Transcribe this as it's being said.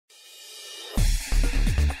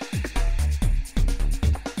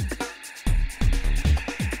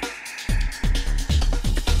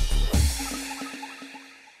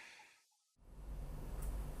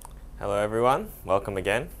everyone, welcome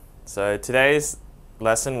again. So today's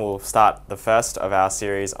lesson will start the first of our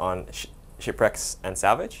series on Shipwrecks and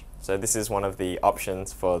Salvage. So this is one of the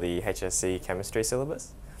options for the HSC chemistry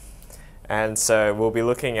syllabus. And so we'll be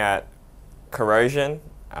looking at corrosion,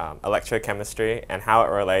 electrochemistry, and how it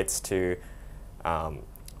relates to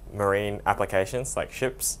marine applications like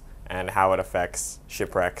ships, and how it affects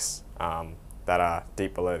shipwrecks that are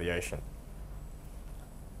deep below the ocean.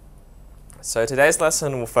 So today's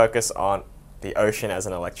lesson will focus on the ocean as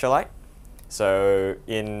an electrolyte. So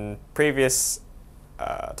in previous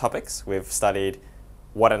topics, we've studied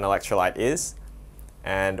what an electrolyte is,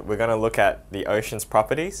 and we're going to look at the ocean's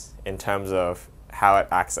properties in terms of how it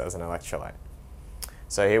acts as an electrolyte.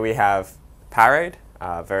 So here we have parade,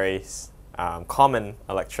 a very common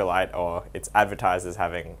electrolyte, or it's advertised as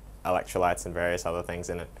having electrolytes and various other things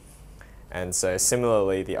in it. And so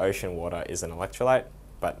similarly, the ocean water is an electrolyte,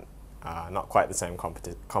 but not quite the same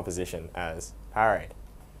composition as parade.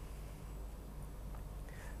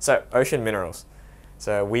 So ocean minerals.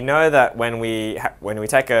 So we know that when we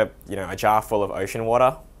take a jar full of ocean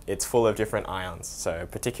water, it's full of different ions. So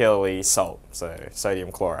particularly salt, so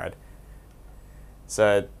sodium chloride.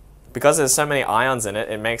 So because there's so many ions in it,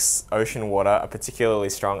 it makes ocean water a particularly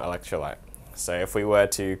strong electrolyte. So if we were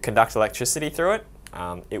to conduct electricity through it,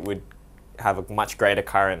 it would have a much greater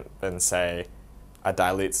current than, say, a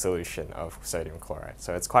dilute solution of sodium chloride.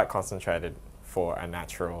 So it's quite concentrated for a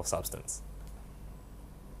natural substance.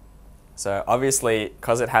 So obviously,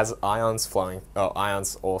 because it has ions flowing, or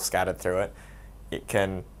ions all scattered through it, it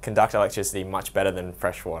can conduct electricity much better than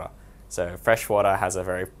fresh water. So fresh water has a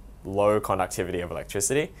very low conductivity of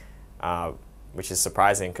electricity, which is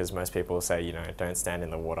surprising because most people say, don't stand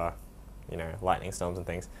in the water, lightning storms and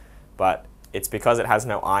things. But it's because it has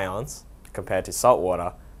no ions compared to salt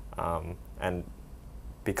water, and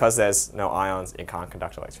because there's no ions, it can't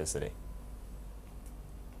conduct electricity.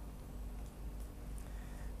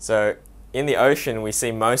 So in the ocean, we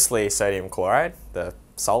see mostly sodium chloride, the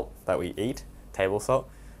salt that we eat, table salt,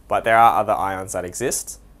 but there are other ions that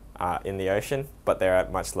exist in the ocean, but they're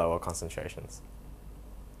at much lower concentrations.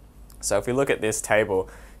 So if we look at this table,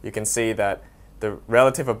 you can see that the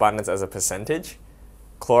relative abundance as a percentage,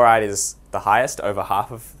 chloride is the highest. Over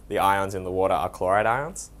half of the ions in the water are chloride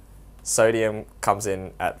ions. Sodium comes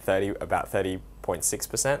in at about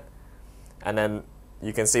 30.6%, and then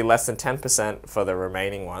you can see less than 10% for the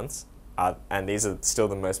remaining ones, and these are still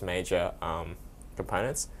the most major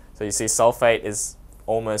components. So you see sulfate is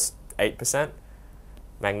almost 8%,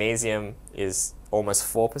 magnesium is almost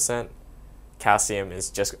 4%, calcium is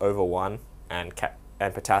just over 1%, and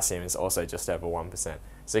potassium is also just over 1%.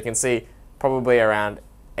 So you can see probably around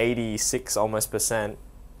 86 almost %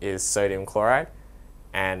 is sodium chloride,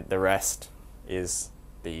 and the rest is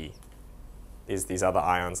these other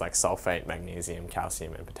ions like sulfate, magnesium,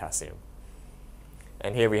 calcium, and potassium.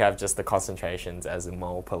 And here we have just the concentrations as a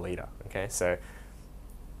mole per litre. Okay, so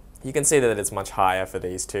you can see that it's much higher for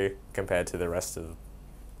these two compared to the rest of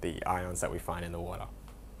the ions that we find in the water.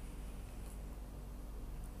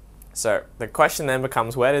 So the question then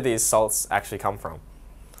becomes, where do these salts actually come from?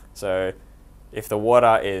 So if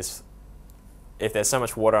there's so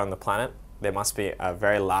much water on the planet, there must be a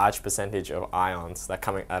very large percentage of ions that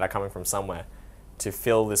are coming from somewhere to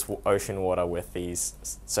fill this ocean water with these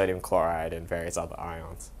sodium chloride and various other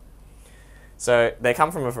ions. So they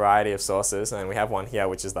come from a variety of sources, and we have one here,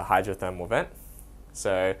 which is the hydrothermal vent.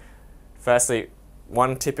 So firstly,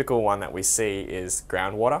 one typical one that we see is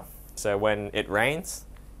groundwater. So when it rains,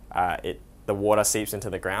 the water seeps into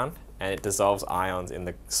the ground and it dissolves ions in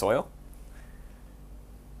the soil.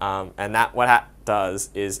 And what that does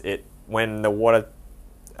is when the water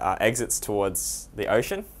exits towards the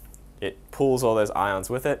ocean, it pulls all those ions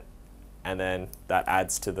with it, and then that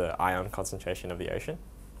adds to the ion concentration of the ocean.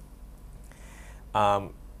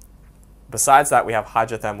 Besides that, we have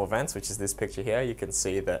hydrothermal vents, which is this picture here. You can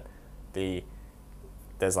see that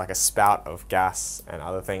there's like a spout of gas and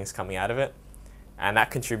other things coming out of it, and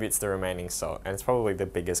that contributes the remaining salt, and it's probably the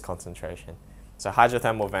biggest concentration. So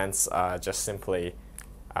hydrothermal vents are just simply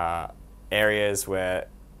areas where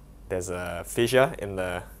there's a fissure in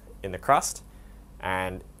the crust,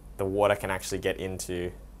 and the water can actually get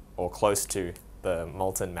into or close to the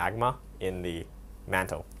molten magma in the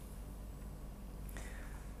mantle.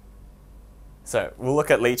 So we'll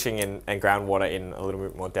look at leaching and groundwater in a little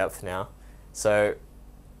bit more depth now. So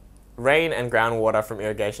rain and groundwater from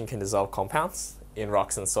irrigation can dissolve compounds in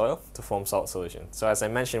rocks and soil to form salt solution. So as I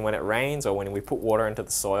mentioned, when it rains or when we put water into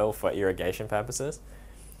the soil for irrigation purposes,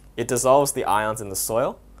 it dissolves the ions in the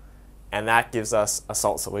soil, and that gives us a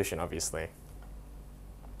salt solution, obviously.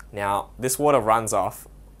 Now, this water runs off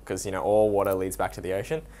because all water leads back to the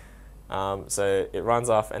ocean. So it runs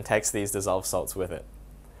off and takes these dissolved salts with it.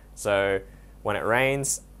 So when it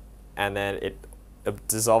rains, and then it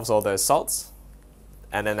dissolves all those salts,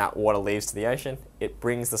 and then that water leaves to the ocean, it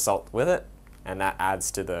brings the salt with it, and that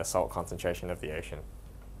adds to the salt concentration of the ocean.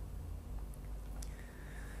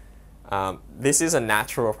 This is a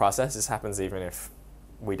natural process. This happens even if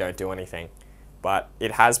we don't do anything, but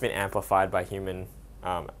it has been amplified by human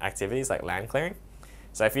activities like land clearing.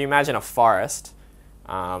 So if you imagine a forest,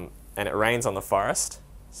 and it rains on the forest,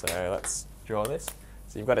 so let's draw this.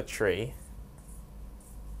 So you've got a tree,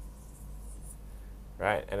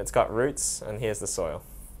 right, and it's got roots, and here's the soil.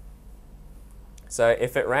 So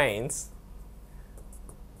if it rains,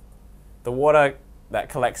 the water that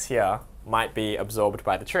collects here might be absorbed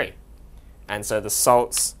by the tree, and so the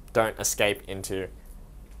salts don't get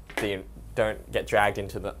dragged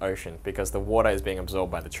into the ocean because the water is being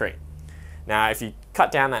absorbed by the tree. Now, if you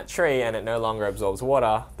cut down that tree and it no longer absorbs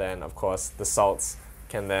water, then of course the salts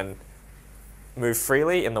can then move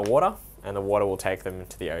freely in the water, and the water will take them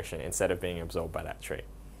into the ocean instead of being absorbed by that tree.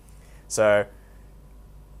 So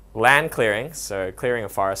land clearing, so clearing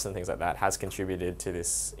of forests and things like that, has contributed to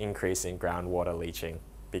this increase in groundwater leaching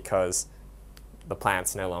because the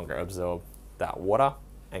plants no longer absorb that water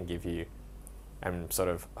and sort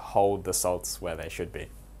of hold the salts where they should be.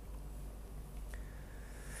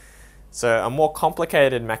 So a more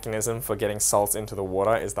complicated mechanism for getting salts into the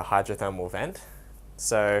water is the hydrothermal vent.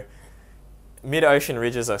 So mid-ocean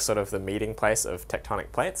ridges are sort of the meeting place of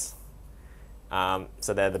tectonic plates.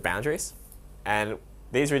 So they're the boundaries. And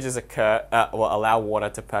these ridges will allow water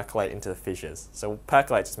to percolate into the fissures. So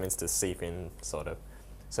percolate just means to seep in, sort of.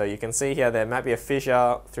 So you can see here there might be a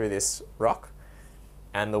fissure through this rock,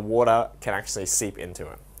 and the water can actually seep into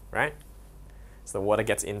it, right? So the water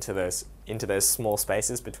gets into those small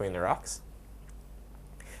spaces between the rocks.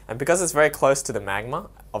 And because it's very close to the magma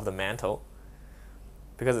of the mantle,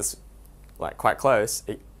 because it's like quite close,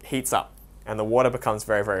 it heats up and the water becomes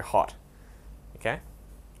very, very hot. Okay?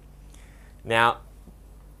 Now,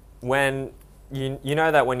 when you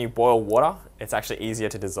know that when you boil water, it's actually easier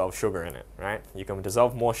to dissolve sugar in it, right? You can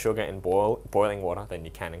dissolve more sugar in boiling water than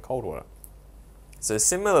you can in cold water. So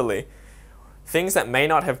similarly, things that may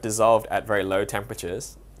not have dissolved at very low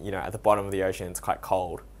temperatures, at the bottom of the ocean it's quite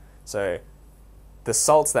cold. So the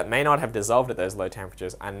salts that may not have dissolved at those low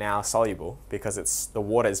temperatures are now soluble because the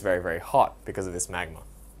water is very, very hot because of this magma.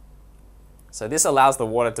 So this allows the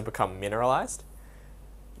water to become mineralized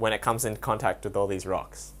when it comes in contact with all these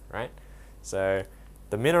rocks, right? So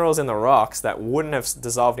the minerals in the rocks that wouldn't have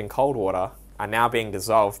dissolved in cold water are now being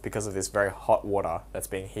dissolved because of this very hot water that's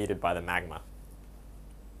being heated by the magma.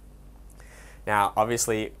 Now,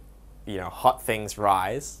 obviously, hot things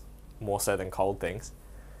rise more so than cold things.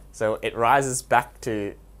 So it rises back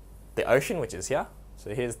to the ocean, which is here.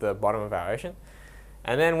 So here's the bottom of our ocean.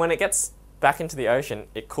 And then when it gets back into the ocean,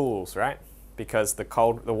 it cools, right? Because the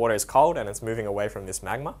water is cold and it's moving away from this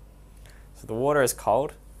magma. So the water is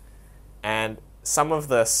cold, and some of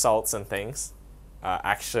the salts and things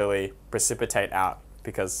actually precipitate out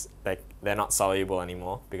because they're not soluble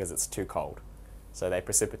anymore because it's too cold. So they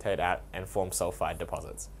precipitate out and form sulfide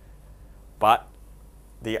deposits. But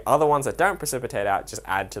the other ones that don't precipitate out just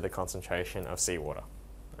add to the concentration of seawater.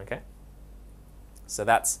 Okay? So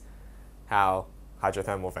that's how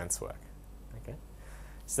hydrothermal vents work. Okay?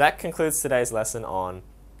 So that concludes today's lesson on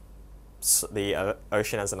the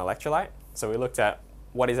ocean as an electrolyte. So we looked at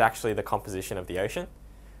what is actually the composition of the ocean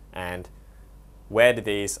and where do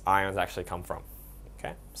these ions actually come from.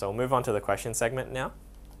 Okay? So we'll move on to the question segment now.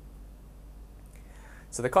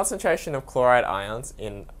 So the concentration of chloride ions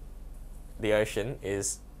in the ocean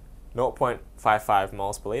is 0.55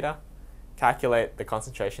 moles per litre. Calculate the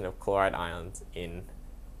concentration of chloride ions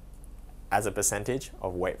as a percentage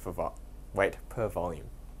of weight per volume.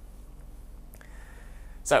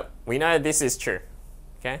 So we know this is true,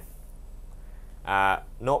 okay?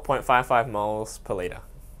 0.55 moles per litre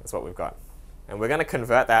is what we've got. And we're going to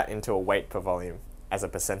convert that into a weight per volume as a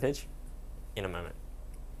percentage in a moment.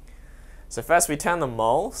 So first we turn the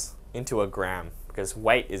moles into a gram because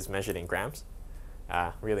weight is measured in grams.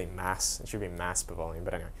 Really mass, it should be mass per volume,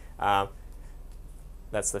 but anyway.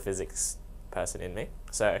 That's the physics person in me.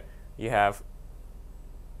 So you have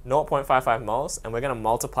 0.55 moles, and we're going to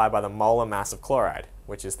multiply by the molar mass of chloride,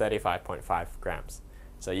 which is 35.5 grams.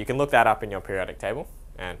 So you can look that up in your periodic table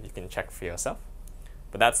and you can check for yourself.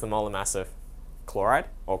 But that's the molar mass of chloride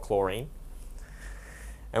or chlorine.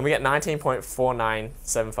 And we get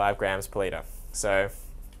 19.4975 grams per litre. So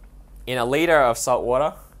in a litre of salt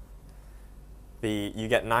water, you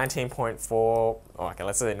get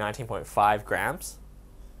 19.5 grams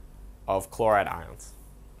of chloride ions.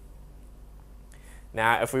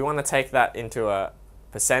 Now, if we want to take that into a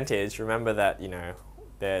percentage, remember that,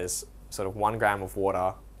 there's sort of 1 gram of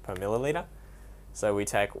water per milliliter. So we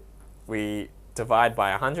divide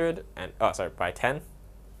by 100 and by 10,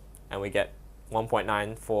 and we get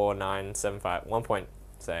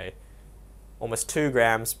 1.94975, almost 2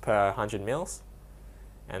 grams per 100 mils,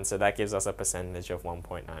 and so that gives us a percentage of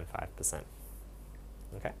 1.95%.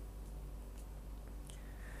 Okay.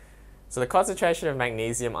 So the concentration of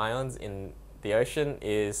magnesium ions in the ocean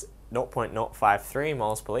is 0.053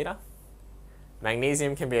 moles per liter.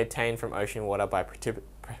 Magnesium can be obtained from ocean water by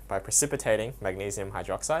precipitating magnesium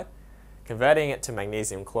hydroxide, converting it to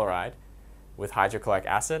magnesium chloride with hydrochloric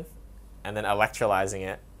acid, and then electrolyzing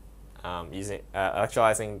it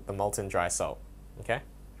electrolyzing the molten dry salt. Okay,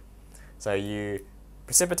 so you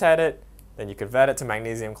precipitate it, then you convert it to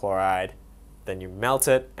magnesium chloride, then you melt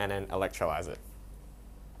it, and then electrolyze it.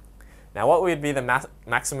 Now, what would be the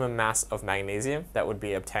maximum mass of magnesium that would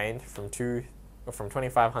be obtained from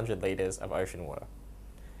 2,500 liters of ocean water?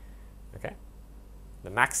 Okay, the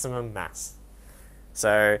maximum mass.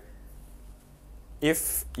 So,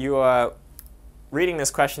 if you are reading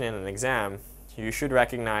this question in an exam, you should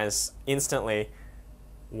recognize instantly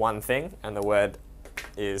one thing, and the word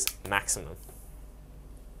is maximum.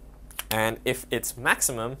 And if it's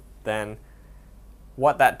maximum, then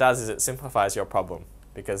what that does is it simplifies your problem,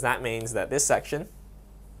 because that means that this section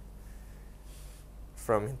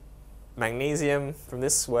from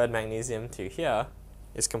this word magnesium to here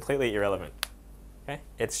is completely irrelevant. Okay?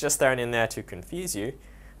 It's just thrown in there to confuse you,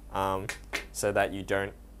 so that you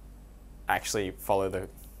don't actually follow the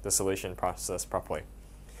solution process properly.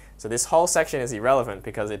 So this whole section is irrelevant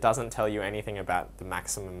because it doesn't tell you anything about the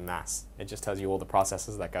maximum mass. It just tells you all the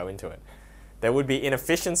processes that go into it. There would be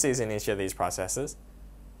inefficiencies in each of these processes,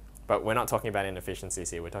 but we're not talking about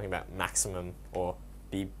inefficiencies here. We're talking about maximum, or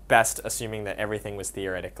the best, assuming that everything was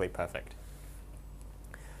theoretically perfect.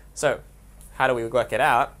 So how do we work it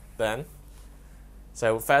out then?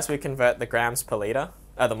 So first we convert the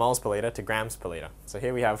moles per liter to grams per liter. So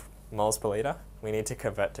here we have moles per liter. We need to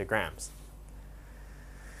convert to grams.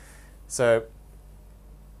 So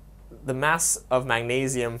the mass of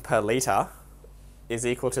magnesium per liter is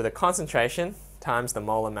equal to the concentration times the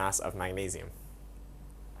molar mass of magnesium.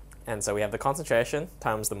 And so we have the concentration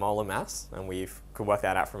times the molar mass, and we could work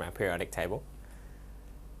that out from our periodic table.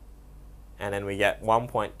 And then we get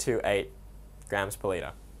 1.28 grams per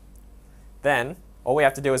liter. Then all we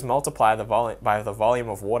have to do is multiply by the volume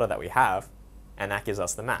of water that we have, and that gives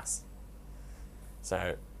us the mass.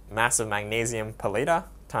 So mass of magnesium per liter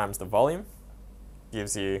times the volume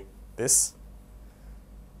gives you this,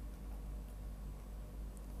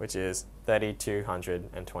 which is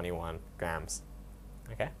 3,221 grams.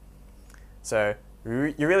 Okay, so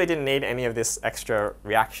you really didn't need any of this extra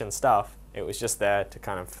reaction stuff. It was just there to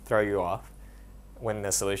kind of throw you off when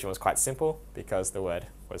the solution was quite simple, because the word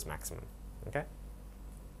was maximum. Okay,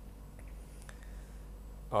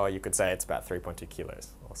 or you could say it's about 3.2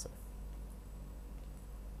 kilos also.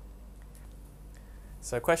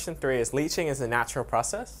 So question 3 is, leaching is a natural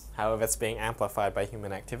process, however it's being amplified by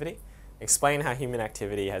human activity. Explain how human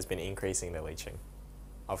activity has been increasing the leaching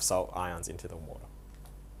of salt ions into the water.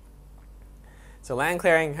 So land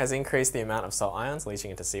clearing has increased the amount of salt ions leaching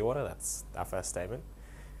into seawater. That's our first statement.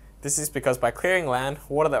 This is because by clearing land,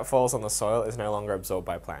 water that falls on the soil is no longer absorbed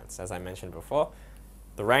by plants. As I mentioned before,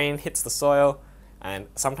 the rain hits the soil, and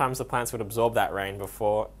sometimes the plants would absorb that rain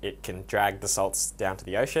before it can drag the salts down to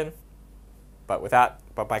the ocean.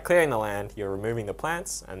 But by clearing the land, you're removing the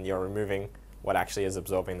plants, and you're removing what actually is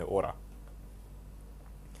absorbing the water.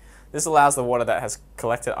 This allows the water that has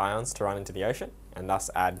collected ions to run into the ocean, and thus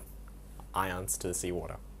add ions to the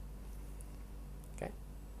seawater. Okay.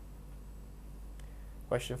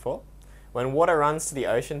 Question 4. When water runs to the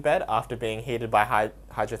ocean bed after being heated by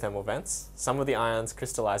hydrothermal vents, some of the ions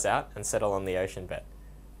crystallize out and settle on the ocean bed.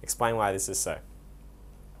 Explain why this is so.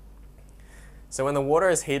 So when the water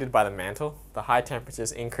is heated by the mantle, the high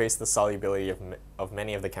temperatures increase the solubility of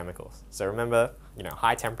many of the chemicals. So remember,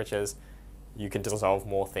 high temperatures, you can dissolve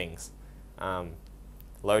more things.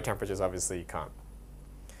 Low temperatures, obviously, you can't.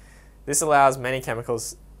 This allows many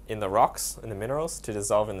chemicals in the rocks, in the minerals, to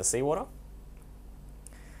dissolve in the seawater.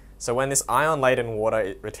 So when this ion-laden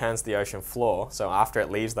water returns to the ocean floor, so after it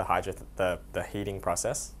leaves the heating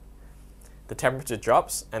process, the temperature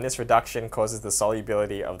drops, and this reduction causes the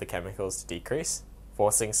solubility of the chemicals to decrease,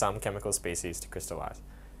 forcing some chemical species to crystallize.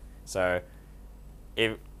 So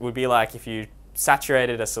it would be like if you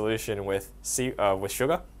saturated a solution with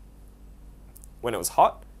sugar when it was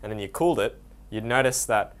hot, and then you cooled it, you'd notice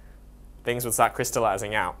that things would start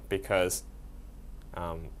crystallizing out because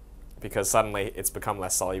suddenly it's become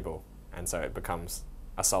less soluble, and so it becomes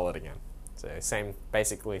a solid again. So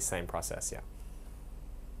basically same process, yeah.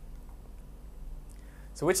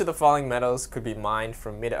 So which of the following metals could be mined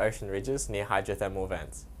from mid-ocean ridges near hydrothermal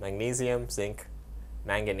vents? Magnesium, zinc,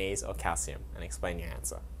 manganese, or calcium? And explain your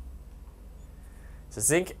answer. So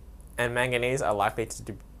zinc and manganese are likely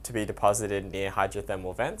to be deposited near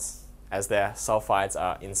hydrothermal vents, as their sulfides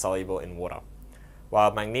are insoluble in water,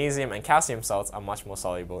 while magnesium and calcium salts are much more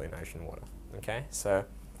soluble in ocean water. Okay, so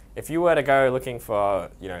if you were to go looking for,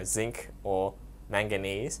 zinc or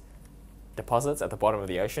manganese deposits at the bottom of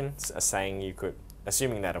the ocean,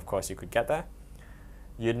 assuming that of course you could get there,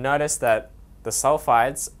 you'd notice that the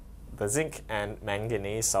sulfides, the zinc and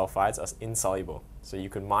manganese sulfides, are insoluble. So you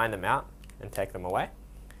could mine them out and take them away.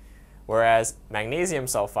 Whereas magnesium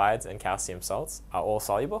sulfides and calcium salts are all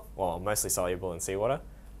soluble, well, mostly soluble in seawater.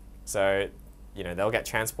 So, they'll get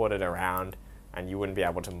transported around and you wouldn't be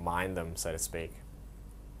able to mine them, so to speak.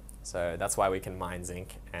 So that's why we can mine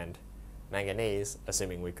zinc and manganese,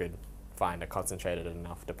 assuming we could find a concentrated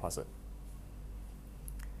enough deposit.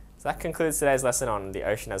 So that concludes today's lesson on the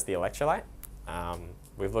ocean as the electrolyte.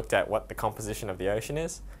 We've looked at what the composition of the ocean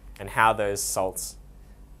is and how those salts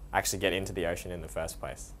actually get into the ocean in the first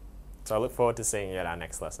place. So I look forward to seeing you at our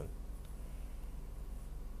next lesson.